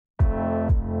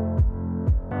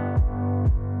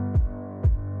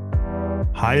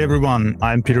Hi everyone,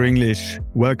 I'm Peter English.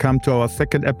 Welcome to our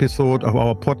second episode of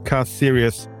our podcast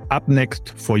series, Up Next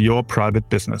for Your Private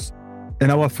Business.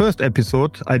 In our first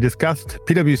episode, I discussed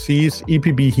PwC's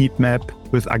EPB heat map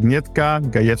with Agnieszka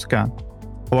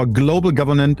Gajewska, our global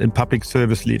governance and public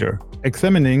service leader,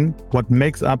 examining what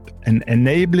makes up an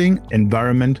enabling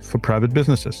environment for private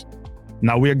businesses.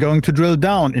 Now we are going to drill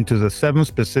down into the 7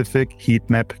 specific heat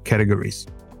map categories.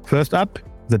 First up,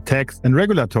 the tax and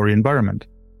regulatory environment.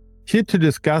 Here to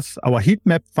discuss our heat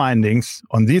map findings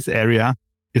on this area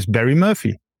is Barry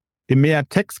Murphy, EMEA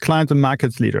tax clients and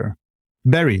markets leader.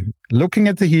 Barry, looking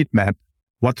at the heat map,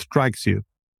 what strikes you?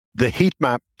 The heat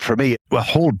map, for me, a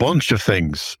whole bunch of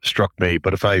things struck me,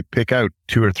 but if I pick out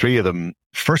 2 or 3 of them,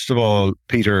 first of all,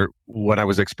 Peter, when I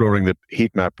was exploring the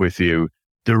heat map with you,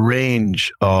 the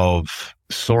range of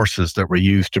sources that were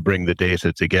used to bring the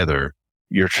data together,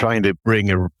 you're trying to bring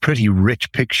a pretty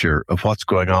rich picture of what's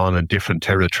going on in different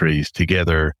territories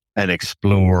together and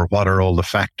explore what are all the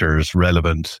factors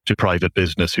relevant to private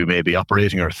business who may be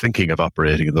operating or thinking of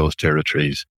operating in those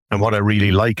territories. And what I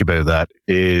really like about that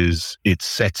is it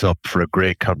sets up for a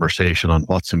great conversation on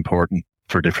what's important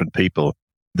for different people.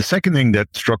 The second thing that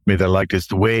struck me that I liked is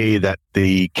the way that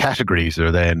the categories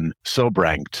are then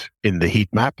sub-ranked in the heat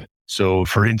map. So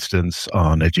for instance,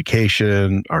 on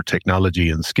education or technology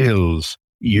and skills,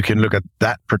 you can look at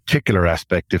that particular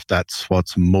aspect if that's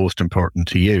what's most important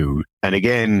to you. And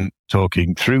again,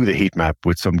 talking through the heat map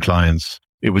with some clients,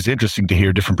 it was interesting to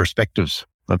hear different perspectives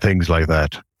on things like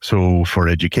that. So for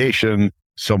education,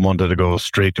 some wanted to go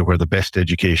straight to where the best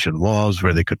education was,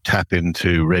 where they could tap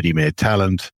into ready-made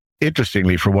talent.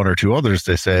 Interestingly, for 1 or 2 others,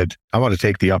 they said, I want to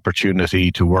take the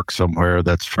opportunity to work somewhere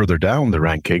that's further down the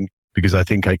ranking because I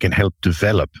think I can help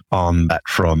develop on that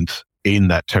front in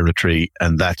that territory.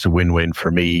 And that's a win-win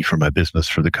for me, for my business,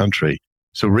 for the country.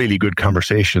 So really good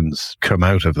conversations come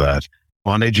out of that.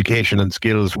 On education and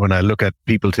skills, when I look at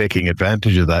people taking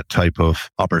advantage of that type of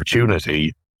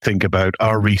opportunity, think about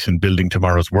our recent Building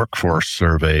Tomorrow's Workforce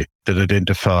survey that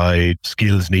identified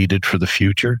skills needed for the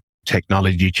future.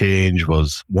 Technology change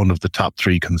was one of the top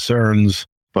 3 concerns,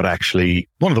 but actually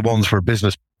one of the ones where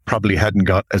business probably hadn't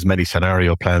got as many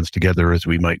scenario plans together as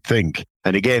we might think.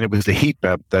 And again, it was the heat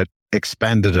map that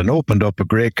expanded and opened up a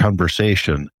great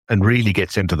conversation and really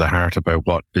gets into the heart about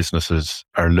what businesses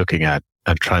are looking at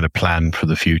and trying to plan for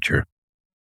the future.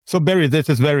 So Barry, this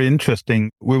is very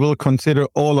interesting. We will consider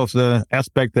all of the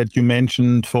aspects that you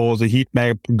mentioned for the heat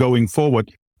map going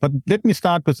forward. But let me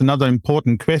start with another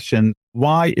important question.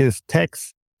 Why is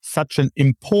tax such an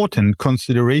important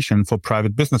consideration for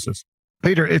private businesses?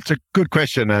 Peter, it's a good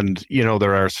question. And,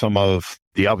 there are some of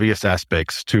the obvious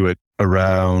aspects to it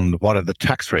around what are the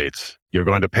tax rates you're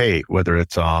going to pay, whether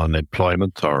it's on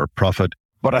employment or profit.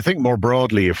 But I think more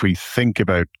broadly, if we think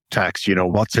about tax,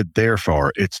 what's it there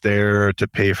for? It's there to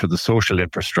pay for the social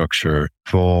infrastructure,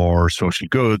 for social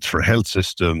goods, for health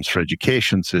systems, for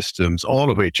education systems,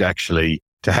 all of which actually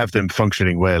to have them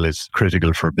functioning well is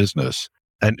critical for business.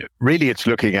 And really, it's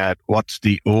looking at what's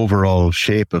the overall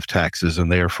shape of taxes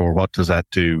and therefore what does that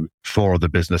do for the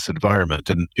business environment.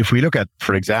 And if we look at,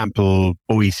 for example,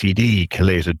 OECD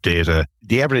collated data,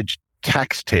 the average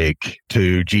tax take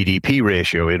to GDP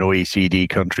ratio in OECD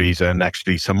countries and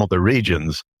actually some other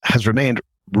regions has remained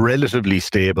relatively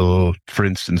stable, for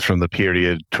instance, from the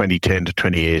period 2010 to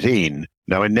 2018.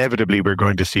 Now, inevitably, we're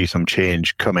going to see some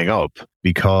change coming up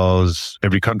because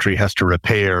every country has to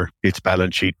repair its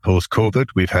balance sheet post-COVID.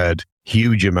 We've had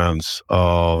huge amounts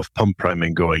of pump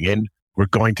priming going in. We're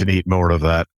going to need more of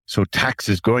that. So tax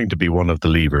is going to be one of the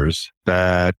levers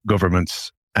that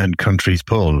governments and countries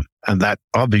pull. And that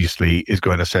obviously is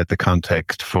going to set the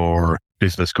context for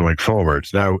business going forward.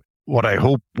 Now, what I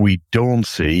hope we don't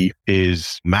see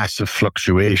is massive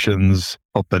fluctuations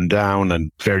up and down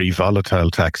and very volatile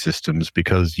tax systems,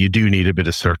 because you do need a bit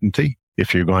of certainty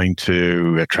if you're going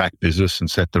to attract business and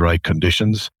set the right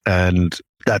conditions. And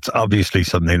that's obviously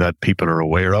something that people are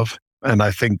aware of. And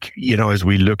I think, as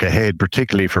we look ahead,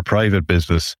 particularly for private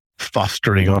business,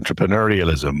 fostering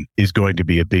entrepreneurialism is going to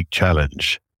be a big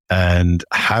challenge. And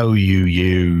how you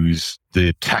use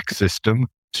the tax system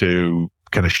to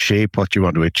kind of shape what you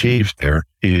want to achieve there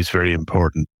is very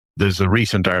important. There's a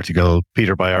recent article,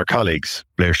 Peter, by our colleagues,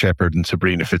 Blair Shepherd and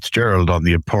Sabrina Fitzgerald, on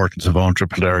the importance of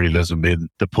entrepreneurialism in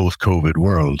the post-COVID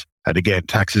world. And again,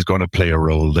 tax is going to play a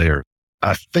role there.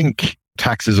 I think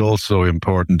tax is also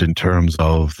important in terms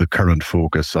of the current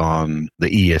focus on the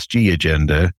ESG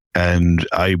agenda. And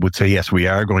I would say, yes, we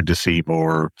are going to see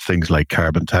more things like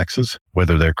carbon taxes,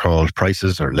 whether they're called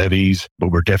prices or levies, but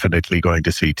we're definitely going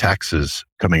to see taxes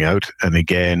coming out. And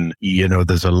again,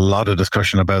 there's a lot of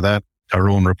discussion about that. our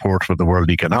own report for the World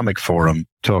Economic Forum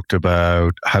talked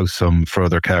about how some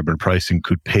further carbon pricing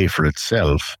could pay for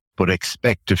itself. But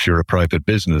expect, if you're a private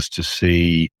business, to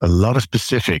see a lot of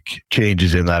specific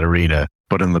changes in that arena.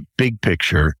 But in the big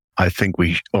picture, I think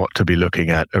we ought to be looking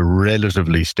at a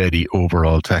relatively steady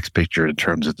overall tax picture in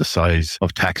terms of the size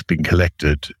of tax being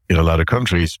collected in a lot of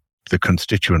countries. The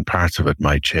constituent parts of it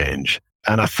might change.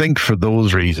 And I think for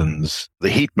those reasons, the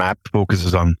heat map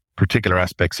focuses on particular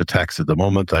aspects of tax at the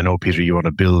moment. I know, Peter, you want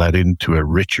to build that into a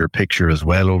richer picture as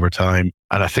well over time.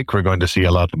 And I think we're going to see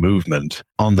a lot of movement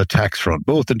on the tax front,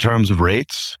 both in terms of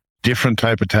rates, different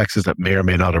type of taxes that may or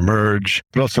may not emerge,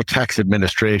 but also tax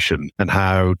administration and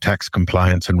how tax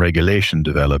compliance and regulation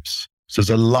develops. So there's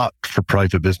a lot for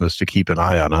private business to keep an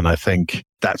eye on. And I think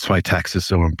that's why tax is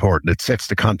so important. It sets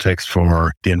the context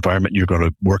for the environment you're going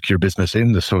to work your business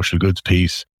in, the social goods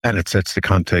piece. And it sets the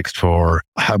context for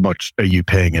how much are you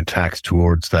paying in tax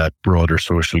towards that broader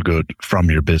social good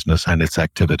from your business and its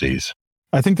activities.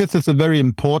 I think this is a very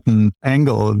important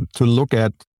angle to look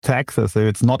at taxes.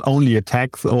 It's not only a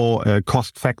tax or a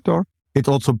cost factor. It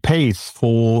also pays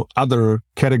for other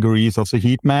categories of the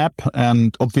heat map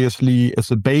and obviously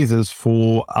is a basis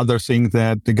for other things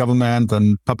that the government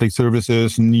and public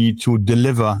services need to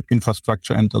deliver,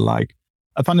 infrastructure and the like.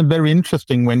 I found it very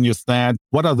interesting when you said,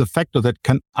 what are the factors that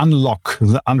can unlock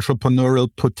the entrepreneurial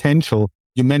potential?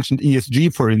 You mentioned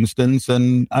ESG, for instance,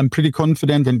 and I'm pretty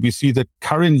confident, and we see that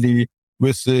currently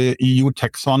with the EU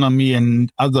taxonomy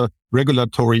and other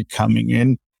regulatory coming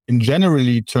in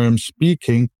generally terms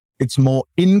speaking, it's more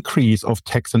increase of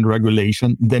tax and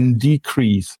regulation than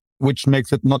decrease, which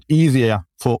makes it not easier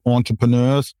for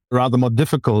entrepreneurs, rather more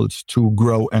difficult to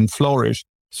grow and flourish.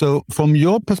 So from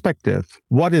your perspective,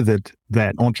 what is it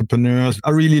that entrepreneurs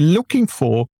are really looking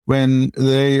for when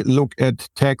they look at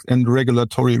tax and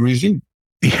regulatory regime?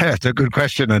 Yeah, it's a good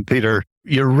question. And Peter,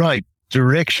 you're right.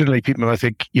 Directionally, people, I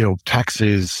think, tax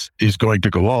is going to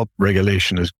go up.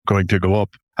 Regulation is going to go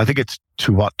up. I think it's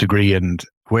to what degree and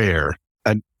where.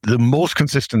 And the most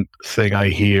consistent thing I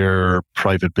hear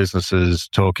private businesses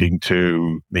talking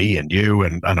to me and you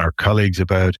and our colleagues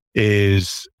about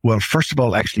is, well, first of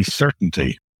all, actually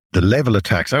certainty, the level of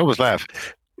tax. I always laugh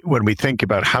when we think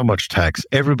about how much tax.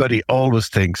 Everybody always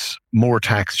thinks more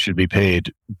tax should be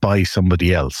paid by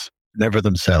somebody else, never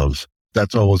themselves.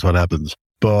 That's always what happens.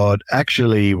 But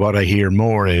actually what I hear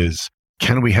more is,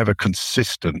 can we have a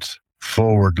consistent,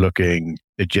 forward-looking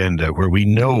agenda where we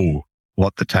know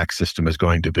what the tax system is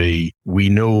going to be. We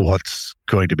know what's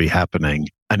going to be happening.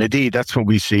 And indeed, that's what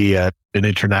we see at an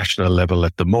international level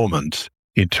at the moment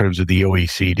in terms of the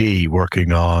OECD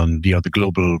working on the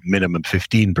global minimum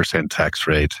 15% tax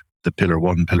rate, the Pillar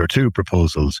 1, Pillar 2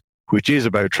 proposals, which is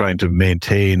about trying to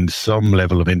maintain some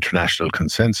level of international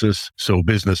consensus so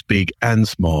business, big and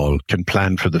small, can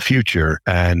plan for the future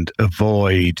and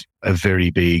avoid a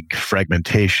very big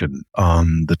fragmentation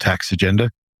on the tax agenda.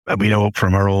 And we know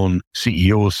from our own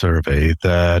CEO survey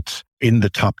that in the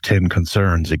top 10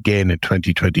 concerns, again in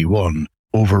 2021,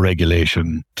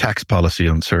 overregulation, tax policy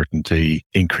uncertainty,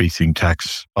 increasing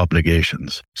tax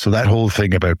obligations. So that whole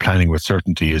thing about planning with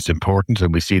certainty is important.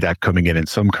 And we see that coming in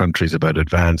some countries about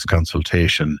advanced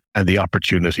consultation and the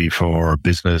opportunity for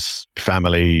business,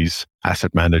 families,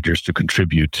 asset managers to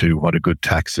contribute to what a good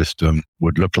tax system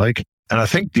would look like. And I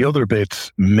think the other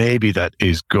bit maybe that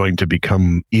is going to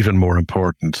become even more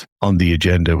important on the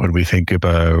agenda when we think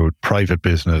about private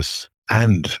business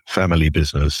and family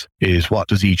business is, what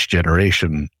does each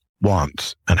generation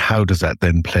want and how does that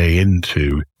then play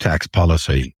into tax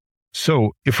policy?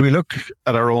 So if we look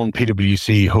at our own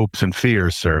PwC Hopes and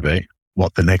Fears survey,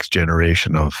 what the next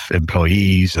generation of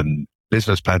employees and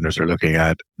business partners are looking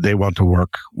at, they want to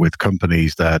work with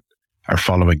companies that are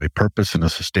following a purpose and a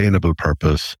sustainable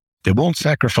purpose. They won't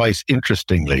sacrifice,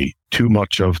 interestingly, too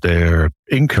much of their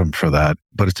income for that,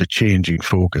 but it's a changing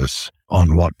focus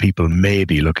on what people may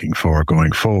be looking for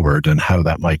going forward and how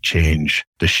that might change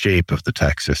the shape of the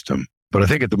tax system. But I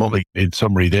think at the moment, in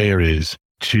summary, there is,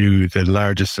 to the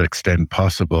largest extent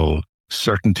possible,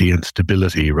 certainty and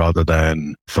stability rather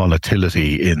than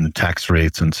volatility in tax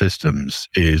rates and systems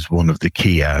is one of the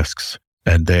key asks.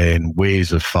 And then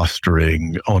ways of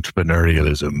fostering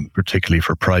entrepreneurialism, particularly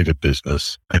for private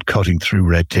business, and cutting through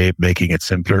red tape, making it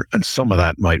simpler. And some of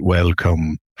that might well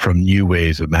come from new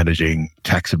ways of managing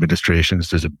tax administrations.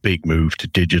 There's a big move to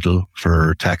digital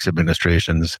for tax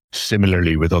administrations,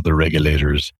 similarly with other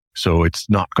regulators. So it's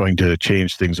not going to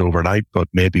change things overnight, but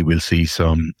maybe we'll see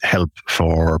some help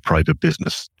for private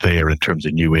business there in terms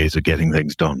of new ways of getting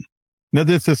things done. Now,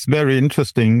 this is very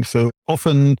interesting. So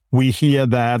often we hear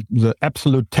that the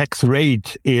absolute tax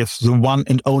rate is the one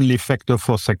and only factor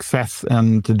for success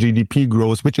and the GDP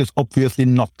growth, which is obviously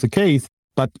not the case,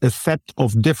 but a set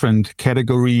of different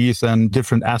categories and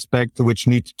different aspects which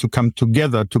need to come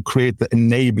together to create the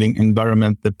enabling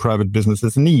environment that private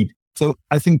businesses need. So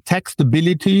I think tax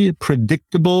stability,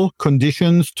 predictable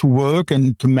conditions to work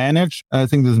and to manage. I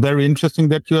think it's very interesting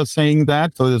that you are saying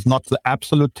that. So it's not the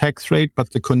absolute tax rate,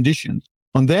 but the conditions.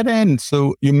 On that end,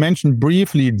 so you mentioned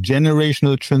briefly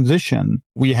generational transition.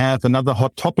 We have another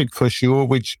hot topic for sure,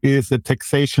 which is the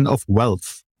taxation of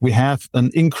wealth. We have an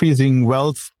increasing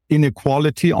wealth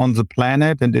inequality on the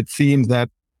planet, and it seems that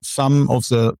some of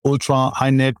the ultra high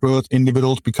net worth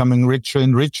individuals becoming richer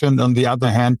and richer. And on the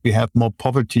other hand, we have more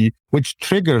poverty, which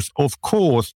triggers, of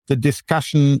course, the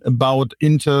discussion about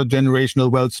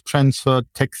intergenerational wealth transfer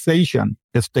taxation,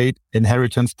 estate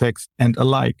inheritance tax and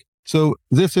alike. So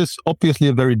this is obviously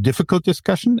a very difficult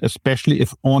discussion, especially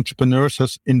if entrepreneurs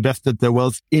have invested their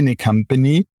wealth in a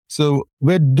company. So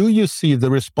where do you see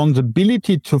the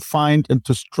responsibility to find and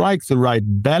to strike the right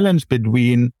balance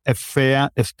between a fair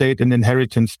estate and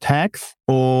inheritance tax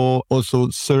or also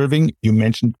serving, you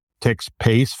mentioned tax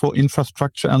pays for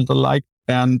infrastructure and the like,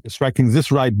 and striking this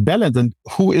right balance? And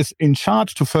who is in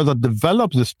charge to further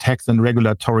develop this tax and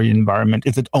regulatory environment?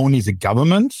 Is it only the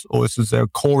government or is this a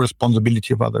core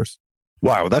responsibility of others?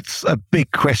 Wow, that's a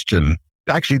big question.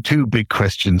 Actually, two big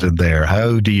questions in there.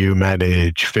 How do you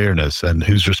manage fairness and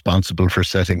who's responsible for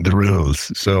setting the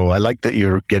rules? So I like that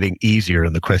you're getting easier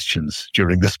in the questions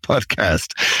during this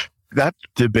podcast. That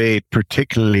debate,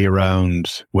 particularly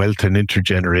around wealth and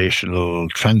intergenerational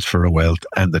transfer of wealth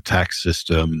and the tax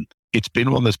system, it's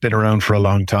been one that's been around for a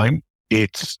long time.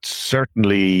 It's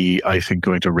certainly, I think,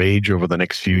 going to rage over the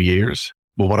next few years.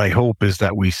 But what I hope is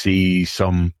that we see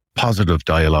some positive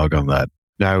dialogue on that.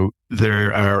 Now,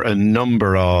 there are a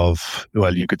number of,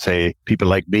 well, you could say people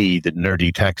like me, the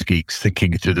nerdy tax geeks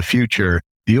thinking to the future.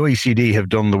 The OECD have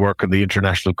done the work on the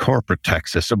international corporate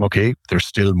tax system. Okay, there's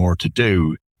still more to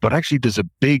do. But actually, there's a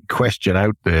big question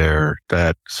out there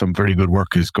that some very good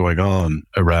work is going on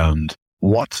around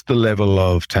what's the level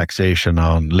of taxation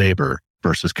on labor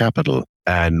versus capital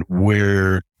and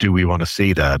where do we want to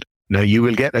see that? Now, you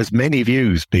will get as many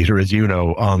views, Peter, as you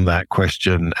know, on that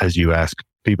question as you ask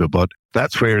people. But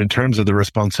that's where, in terms of the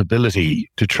responsibility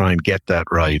to try and get that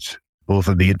right, both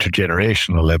on the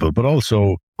intergenerational level, but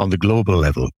also on the global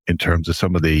level, in terms of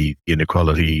some of the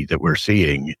inequality that we're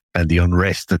seeing and the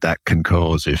unrest that that can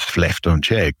cause if left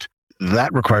unchecked,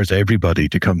 that requires everybody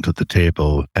to come to the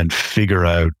table and figure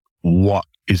out what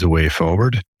is a way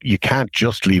forward. You can't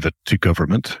just leave it to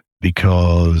government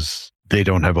because they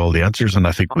don't have all the answers. And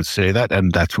I think would say that.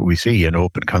 And that's what we see in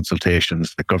open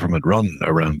consultations that government run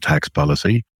around tax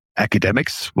policy.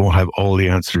 Academics won't have all the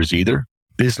answers either.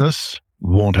 Business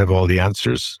won't have all the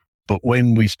answers. But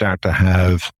when we start to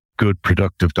have good,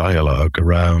 productive dialogue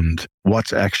around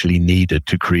what's actually needed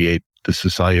to create the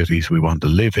societies we want to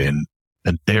live in,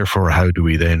 and therefore how do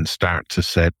we then start to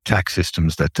set tax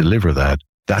systems that deliver that,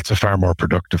 that's a far more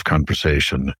productive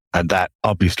conversation. And that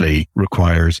obviously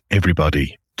requires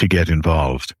everybody to get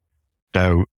involved.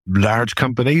 Now, large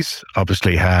companies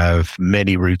obviously have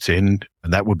many routes in,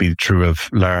 and that would be true of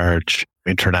large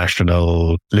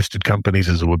international listed companies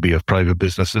as it would be of private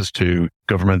businesses, to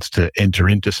governments to enter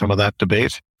into some of that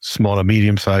debate. Small and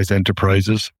medium-sized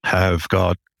enterprises have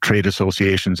got trade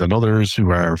associations and others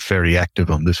who are very active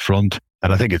on this front.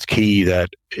 And I think it's key that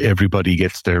everybody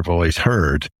gets their voice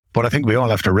heard. But I think we all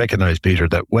have to recognize, Peter,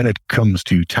 that when it comes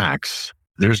to tax,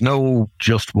 there's no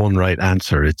just one right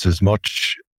answer. It's as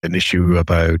much an issue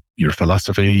about your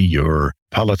philosophy, your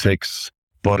politics,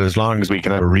 but as long as we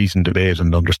can have a reasoned debate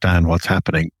and understand what's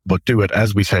happening, but do it,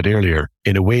 as we said earlier,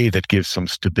 in a way that gives some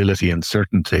stability and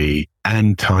certainty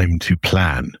and time to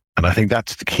plan. And I think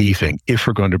that's the key thing. If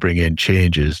we're going to bring in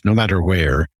changes, no matter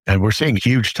where, and we're seeing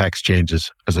huge tax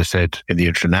changes, as I said, in the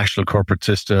international corporate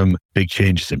system, big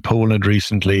changes in Poland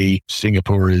recently,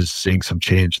 Singapore is seeing some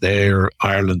change there,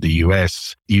 Ireland, the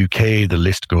US, UK, the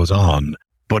list goes on.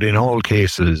 But in all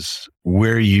cases,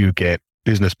 where you get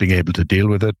business being able to deal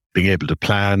with it, being able to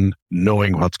plan,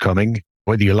 knowing what's coming,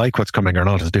 whether you like what's coming or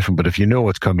not is different, but if you know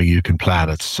what's coming, you can plan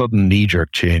it. Sudden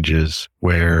knee-jerk changes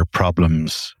where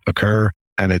problems occur,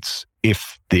 and it's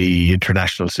if the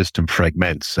international system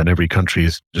fragments and every country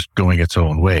is just going its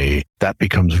own way, that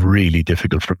becomes really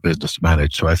difficult for business to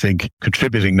manage. So I think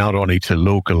contributing not only to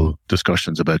local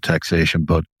discussions about taxation,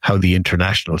 but how the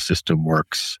international system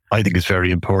works, I think is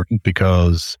very important,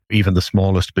 because even the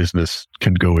smallest business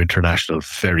can go international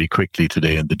very quickly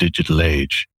today in the digital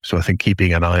age. So I think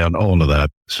keeping an eye on all of that.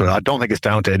 So I don't think it's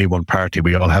down to any one party.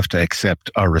 We all have to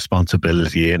accept our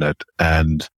responsibility in it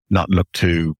and not look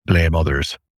to blame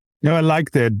others. No, I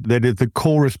like that it's a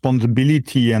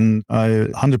co-responsibility, and I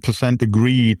 100%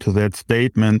 agree to that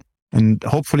statement. And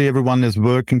hopefully everyone is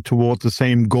working towards the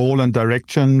same goal and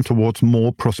direction, towards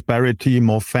more prosperity,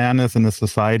 more fairness in a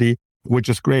society, which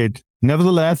is great.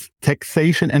 Nevertheless,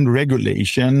 taxation and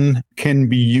regulation can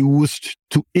be used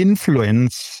to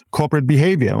influence corporate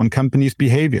behavior and companies'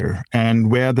 behavior and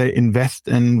where they invest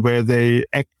and where they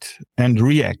act and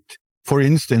react. For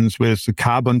instance, with the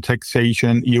carbon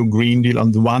taxation, EU Green Deal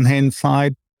on the one hand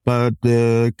side, but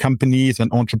the companies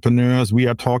and entrepreneurs we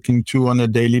are talking to on a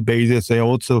daily basis, they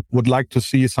also would like to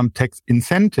see some tax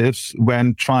incentives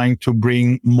when trying to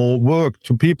bring more work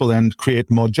to people and create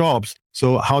more jobs.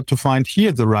 So how to find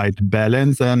here the right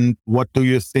balance, and what do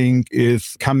you think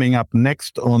is coming up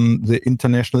next on the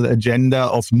international agenda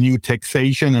of new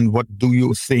taxation, and what do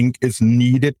you think is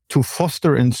needed to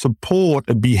foster and support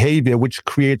a behavior which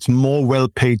creates more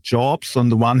well-paid jobs on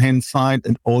the one hand side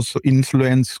and also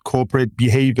influence corporate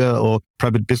behavior or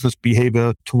private business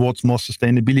behavior towards more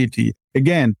sustainability?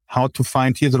 Again, how to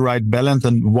find here the right balance,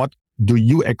 and what do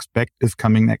you expect is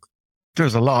coming next?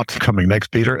 There's a lot coming next,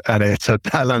 Peter, and it's a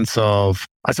balance of,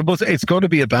 I suppose it's going to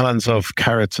be a balance of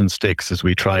carrots and sticks as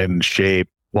we try and shape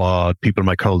what people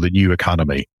might call the new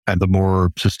economy and the more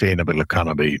sustainable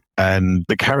economy. And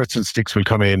the carrots and sticks will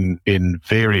come in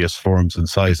various forms and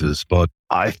sizes, but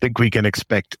I think we can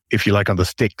expect, if you like, on the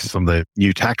sticks, on the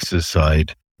new taxes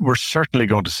side, we're certainly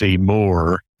going to see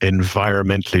more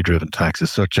environmentally driven taxes,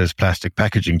 such as plastic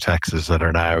packaging taxes that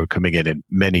are now coming in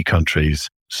many countries,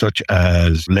 such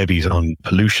as levies on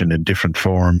pollution in different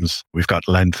forms. We've got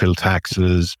landfill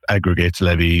taxes, aggregates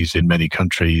levies in many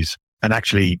countries. And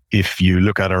actually, if you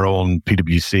look at our own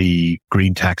PwC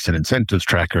Green Tax and Incentives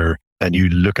Tracker, and you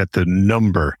look at the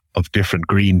number of different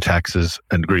green taxes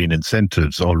and green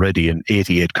incentives already in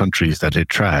 88 countries that it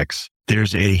tracks,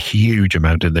 there's a huge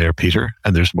amount in there, Peter,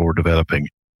 and there's more developing.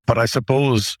 But I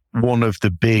suppose one of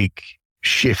the big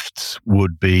shifts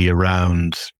would be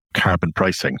around carbon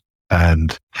pricing.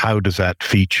 And how does that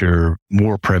feature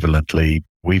more prevalently?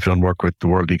 We've done work with the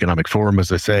World Economic Forum,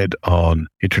 as I said, on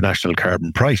international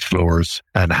carbon price floors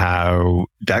and how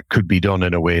that could be done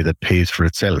in a way that pays for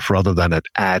itself rather than it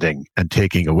adding and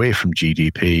taking away from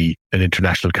GDP. An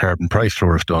international carbon price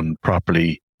floor, if done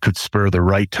properly, could spur the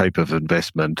right type of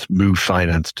investment, move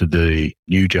finance to the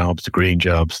new jobs, the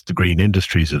green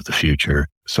industries of the future.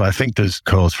 So I think there's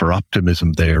cause for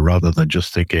optimism there rather than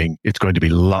just thinking it's going to be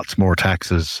lots more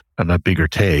taxes and a bigger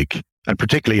take. And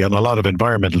particularly on a lot of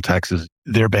environmental taxes,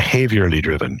 they're behaviorally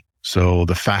driven. So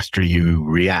the faster you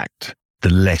react, the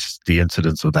less the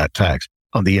incidence of that tax.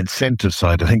 On the incentive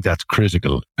side, I think that's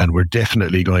critical. And we're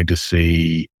definitely going to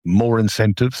see more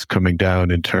incentives coming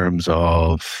down in terms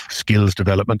of skills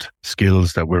development,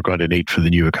 skills that we're going to need for the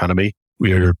new economy.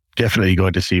 We're definitely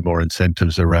going to see more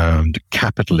incentives around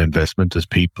capital investment as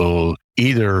people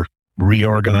either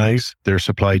reorganize their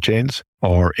supply chains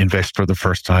or invest for the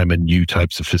first time in new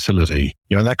types of facility.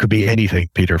 And that could be anything,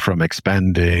 Peter, from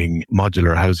expanding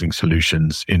modular housing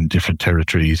solutions in different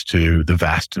territories to the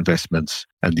vast investments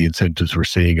and the incentives we're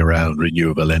seeing around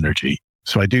renewable energy.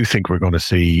 So I do think we're going to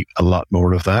see a lot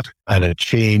more of that and a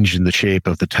change in the shape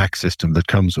of the tax system that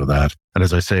comes with that. And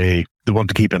as I say, the one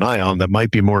to keep an eye on that might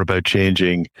be more about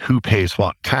changing who pays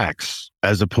what tax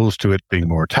as opposed to it being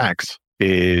more tax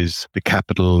is the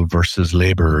capital versus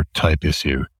labor type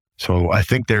issue. So I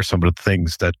think there's some of the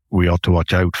things that we ought to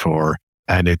watch out for.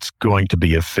 And it's going to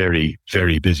be a very,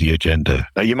 very busy agenda.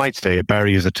 Now, you might say,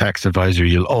 Barry, as a tax advisor,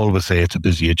 you'll always say it's a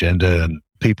busy agenda and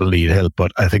people need help.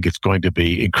 But I think it's going to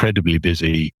be incredibly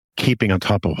busy. Keeping on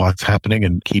top of what's happening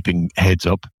and keeping heads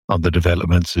up on the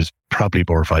developments is probably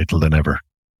more vital than ever.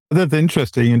 That's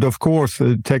interesting. And of course,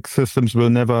 tax systems will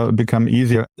never become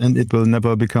easier and it will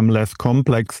never become less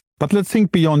complex. But let's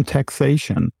think beyond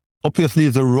taxation. Obviously,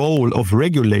 the role of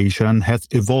regulation has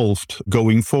evolved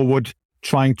going forward,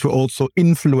 trying to also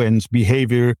influence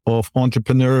behavior of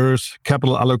entrepreneurs,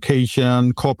 capital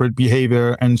allocation, corporate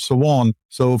behavior, and so on.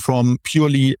 So from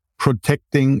purely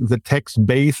protecting the tax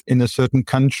base in a certain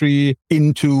country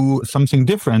into something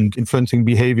different, influencing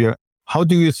behavior. How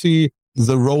do you see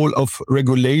the role of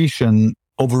regulation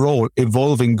overall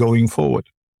evolving going forward?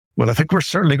 Well, I think we're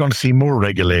certainly going to see more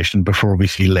regulation before we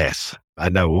see less.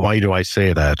 And now, why do I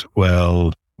say that?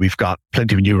 Well, we've got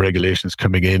plenty of new regulations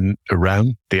coming in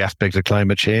around the aspects of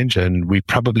climate change, and we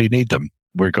probably need them.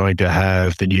 We're going to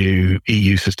have the new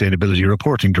EU Sustainability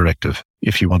Reporting Directive.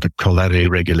 If you want to call that a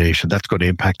regulation, that's going to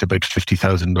impact about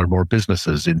 50,000 or more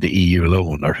businesses in the EU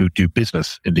alone, or who do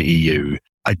business in the EU.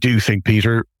 I do think,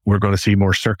 Peter, we're going to see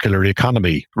more circular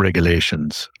economy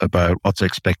regulations about what's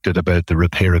expected about the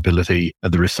repairability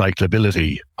and the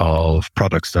recyclability of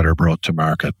products that are brought to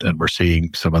market. And we're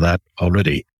seeing some of that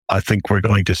already. I think we're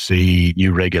going to see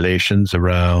new regulations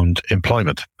around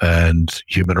employment and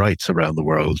human rights around the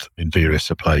world in various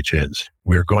supply chains.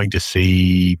 We're going to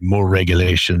see more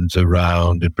regulations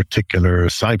around, in particular,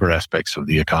 cyber aspects of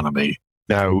the economy.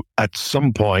 Now, at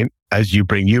some point, as you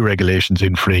bring new regulations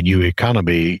in for a new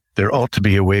economy, there ought to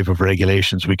be a wave of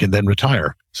regulations we can then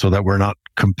retire so that we're not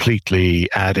completely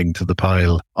adding to the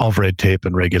pile of red tape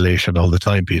and regulation all the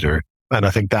time, Peter. And I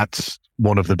think that's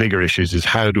one of the bigger issues, is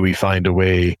how do we find a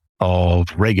way of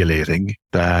regulating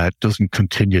that doesn't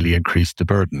continually increase the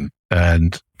burden?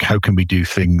 And how can we do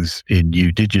things in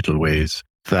new digital ways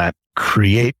that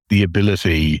create the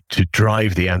ability to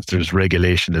drive the answers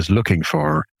regulation is looking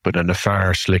for, but in a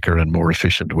far slicker and more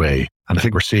efficient way? And I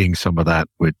think we're seeing some of that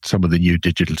with some of the new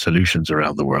digital solutions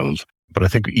around the world. But I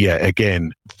think,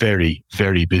 again, very,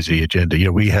 very busy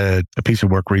agenda. We had a piece of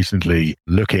work recently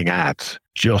looking at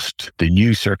just the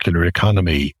new circular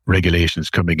economy regulations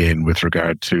coming in with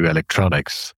regard to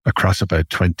electronics across about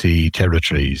 20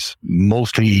 territories,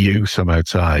 mostly EU, some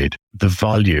outside. The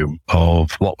volume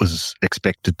of what was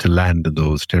expected to land in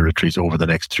those territories over the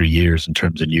next 3 years in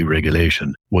terms of new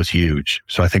regulation was huge.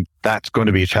 So I think that's going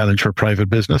to be a challenge for private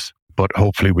business. But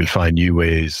hopefully we'll find new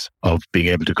ways of being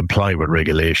able to comply with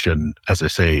regulation, as I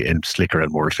say, in slicker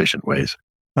and more efficient ways.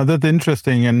 Now, that's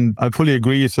interesting, and I fully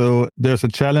agree. So there's a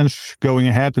challenge going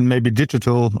ahead, and maybe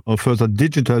digital or further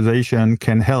digitization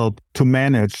can help to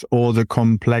manage all the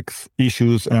complex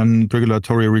issues and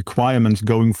regulatory requirements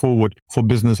going forward for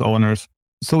business owners.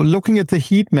 So looking at the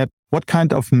heat map, what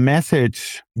kind of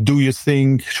message do you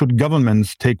think should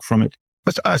governments take from it?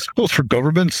 But I suppose for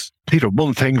governments, Peter,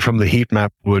 one thing from the heat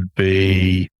map would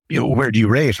be, where do you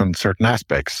rate on certain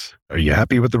aspects? Are you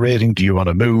happy with the rating? Do you want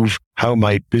to move? How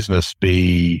might business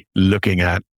be looking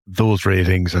at those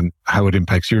ratings and how it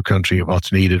impacts your country and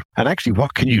what's needed? And actually,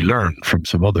 what can you learn from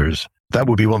some others? That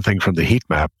would be one thing from the heat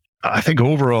map. I think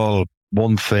overall,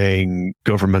 one thing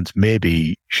governments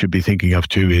maybe should be thinking of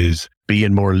too is be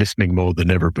in more listening mode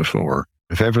than ever before.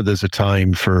 If ever there's a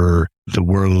time for the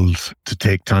world to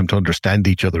take time to understand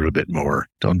each other a bit more,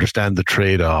 to understand the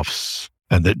trade-offs,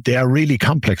 and that they are really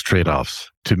complex trade-offs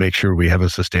to make sure we have a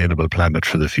sustainable planet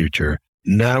for the future,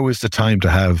 now is the time to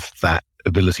have that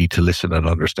ability to listen and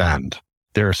understand.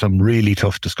 There are some really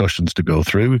tough discussions to go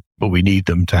through, but we need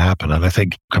them to happen. And I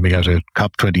think coming out of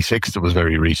COP26 that was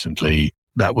very recently,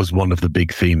 that was one of the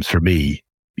big themes for me.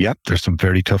 Yep, there's some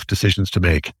very tough decisions to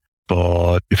make.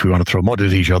 But if we want to throw mud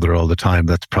at each other all the time,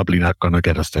 that's probably not going to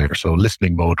get us there. So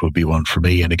listening mode would be one for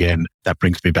me. And again, that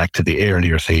brings me back to the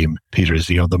earlier theme, Peter, is,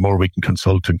 the more we can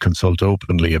consult and consult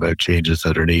openly about changes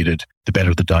that are needed, the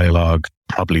better the dialogue,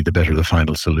 probably the better the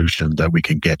final solution that we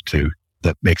can get to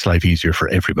that makes life easier for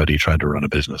everybody trying to run a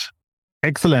business.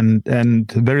 Excellent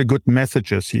and very good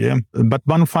messages here. But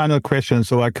one final question.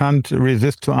 So I can't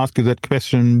resist to ask you that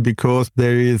question because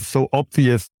there is so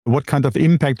obvious. What kind of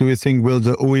impact do you think will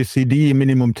the OECD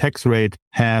minimum tax rate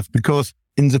have? Because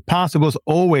in the past, it was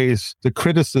always the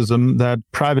criticism that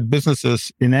private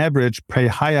businesses in average pay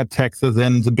higher taxes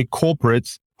than the big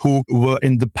corporates who were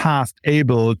in the past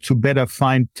able to better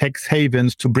find tax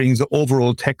havens to bring the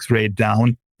overall tax rate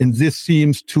down. And this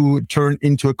seems to turn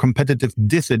into a competitive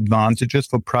disadvantage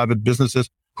for private businesses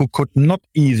who could not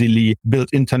easily build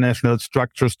international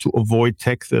structures to avoid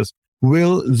taxes.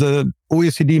 Will the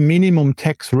OECD minimum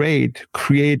tax rate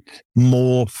create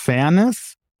more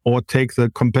fairness or take the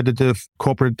competitive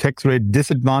corporate tax rate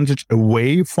disadvantage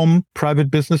away from private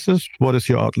businesses? What is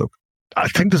your outlook? I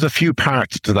think there's a few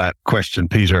parts to that question,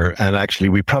 Peter, and actually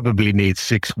we probably need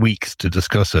 6 weeks to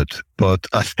discuss it. But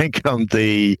I think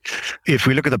if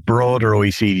we look at the broader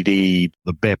OECD,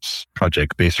 the BEPS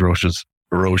project, Base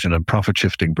Erosion and Profit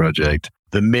Shifting project,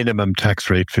 the minimum tax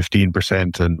rate,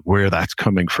 15%, and where that's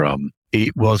coming from,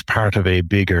 it was part of a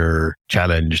bigger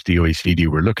challenge the OECD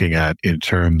were looking at in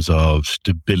terms of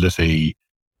stability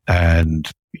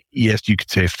and, yes, you could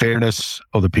say fairness.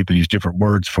 Other people use different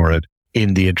words for it.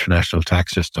 In the international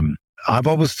tax system. I've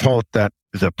always thought that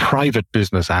the private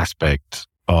business aspect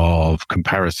of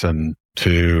comparison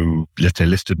to, let's say,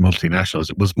 listed multinationals,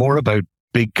 it was more about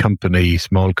big company,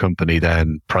 small company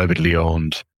than privately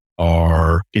owned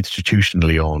are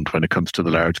institutionally owned when it comes to the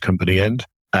large company end.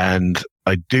 And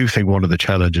I do think one of the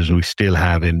challenges we still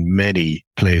have in many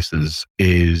places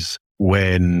is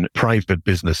when private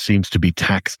business seems to be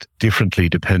taxed differently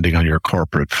depending on your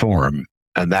corporate form.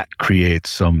 And that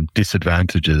creates some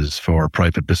disadvantages for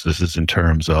private businesses in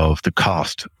terms of the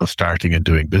cost of starting and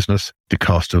doing business, the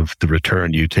cost of the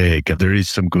return you take. And there is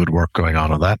some good work going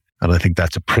on that. And I think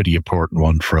that's a pretty important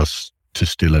one for us to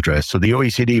still address. So the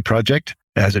OECD project,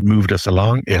 has it moved us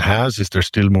along? It has. Is there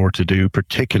still more to do,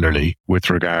 particularly with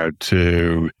regard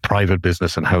to private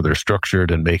business and how they're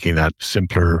structured and making that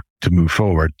simpler to move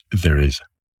forward? There is.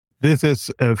 This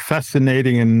is a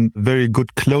fascinating and very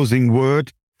good closing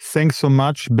word. Thanks so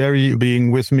much, Barry, being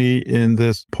with me in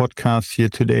this podcast here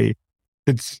today.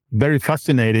 It's very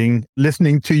fascinating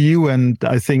listening to you, and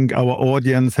I think our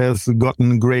audience has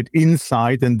gotten great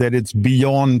insight and that it's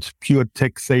beyond pure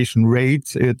taxation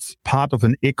rates. It's part of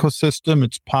an ecosystem.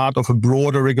 It's part of a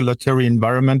broader regulatory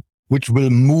environment, which will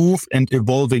move and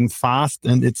evolving fast.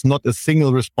 And it's not a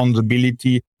single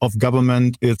responsibility of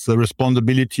government. It's a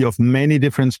responsibility of many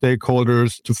different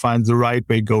stakeholders to find the right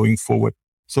way going forward.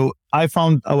 So I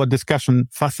found our discussion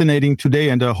fascinating today,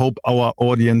 and I hope our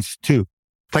audience too.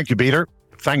 Thank you, Peter.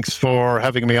 Thanks for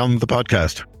having me on the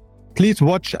podcast. Please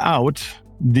watch out,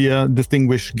 dear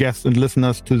distinguished guests and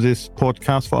listeners to this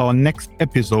podcast. For our next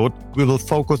episode, we will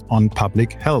focus on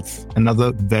public health,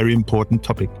 another very important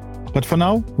topic. But for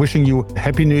now, wishing you a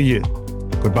happy new year.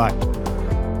 Goodbye.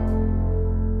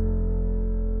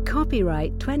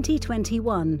 Copyright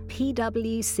 2021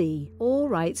 PwC. All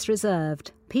rights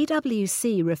reserved.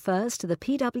 PwC refers to the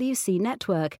PwC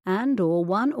network and/or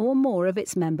one or more of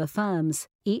its member firms,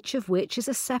 each of which is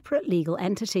a separate legal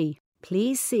entity.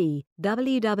 Please see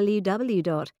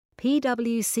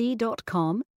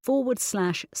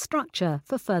www.pwc.com/structure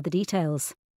for further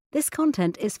details. This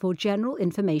content is for general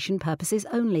information purposes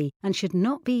only and should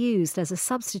not be used as a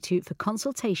substitute for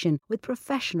consultation with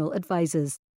professional advisors.